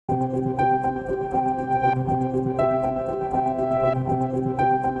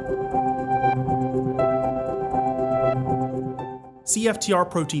CFTR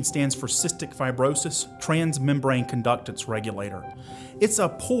protein stands for Cystic Fibrosis Transmembrane Conductance Regulator. It's a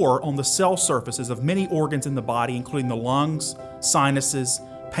pore on the cell surfaces of many organs in the body, including the lungs, sinuses,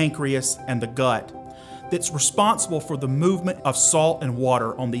 pancreas, and the gut, that's responsible for the movement of salt and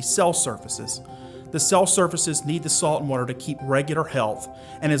water on these cell surfaces. The cell surfaces need the salt and water to keep regular health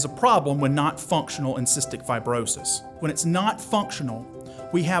and is a problem when not functional in cystic fibrosis. When it's not functional,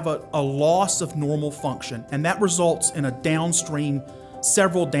 we have a loss of normal function, and that results in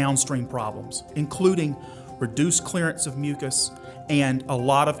several downstream problems, including reduced clearance of mucus and a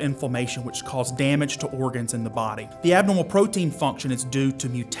lot of inflammation, which cause damage to organs in the body. The abnormal protein function is due to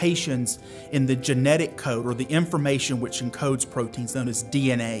mutations in the genetic code, or the information which encodes proteins, known as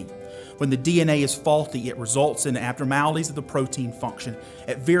DNA. When the DNA is faulty, it results in abnormalities of the protein function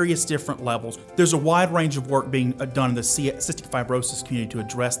at various different levels. There's a wide range of work being done in the cystic fibrosis community to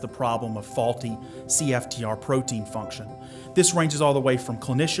address the problem of faulty CFTR protein function. This ranges all the way from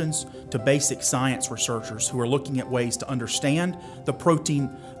clinicians to basic science researchers who are looking at ways to understand the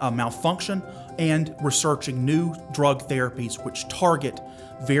protein malfunction and researching new drug therapies which target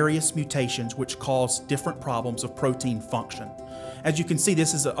various mutations which cause different problems of protein function. As you can see,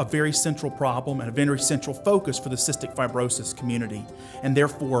 this is a very central problem and a very central focus for the cystic fibrosis community, and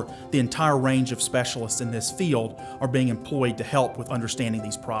therefore the entire range of specialists in this field are being employed to help with understanding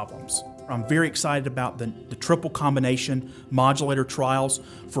these problems. I'm very excited about the triple combination modulator trials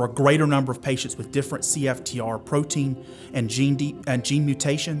for a greater number of patients with different CFTR protein and gene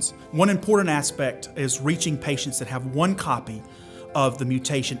mutations. One important aspect is reaching patients that have one copy of the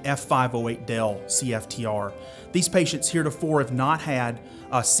mutation F508del CFTR. These patients heretofore have not had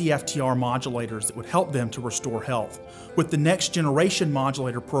CFTR modulators that would help them to restore health. With the next generation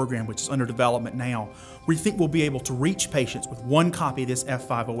modulator program, which is under development now, we think we'll be able to reach patients with one copy of this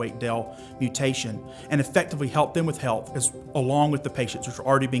F508del mutation and effectively help them with health, along with the patients which are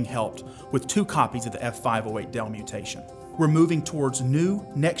already being helped with two copies of the F508del mutation. We're moving towards new,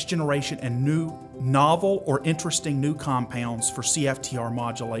 next generation, and new novel or interesting new compounds for CFTR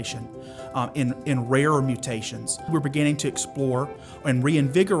modulation in rarer mutations. We're beginning to explore and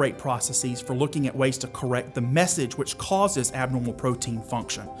reinvigorate processes for looking at ways to correct the message which causes abnormal protein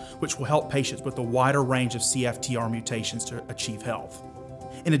function, which will help patients with a wider range of CFTR mutations to achieve health.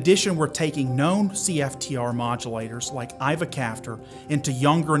 In addition, we're taking known CFTR modulators like ivacaftor into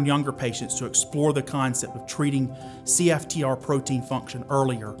younger and younger patients to explore the concept of treating CFTR protein function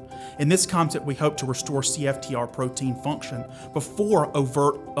earlier. In this concept, we hope to restore CFTR protein function before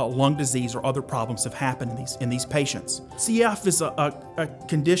overt lung disease or other problems have happened in these patients. CF is a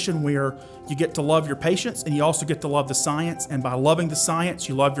condition where you get to love your patients and you also get to love the science, and by loving the science,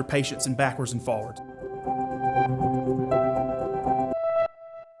 you love your patients, and backwards and forwards.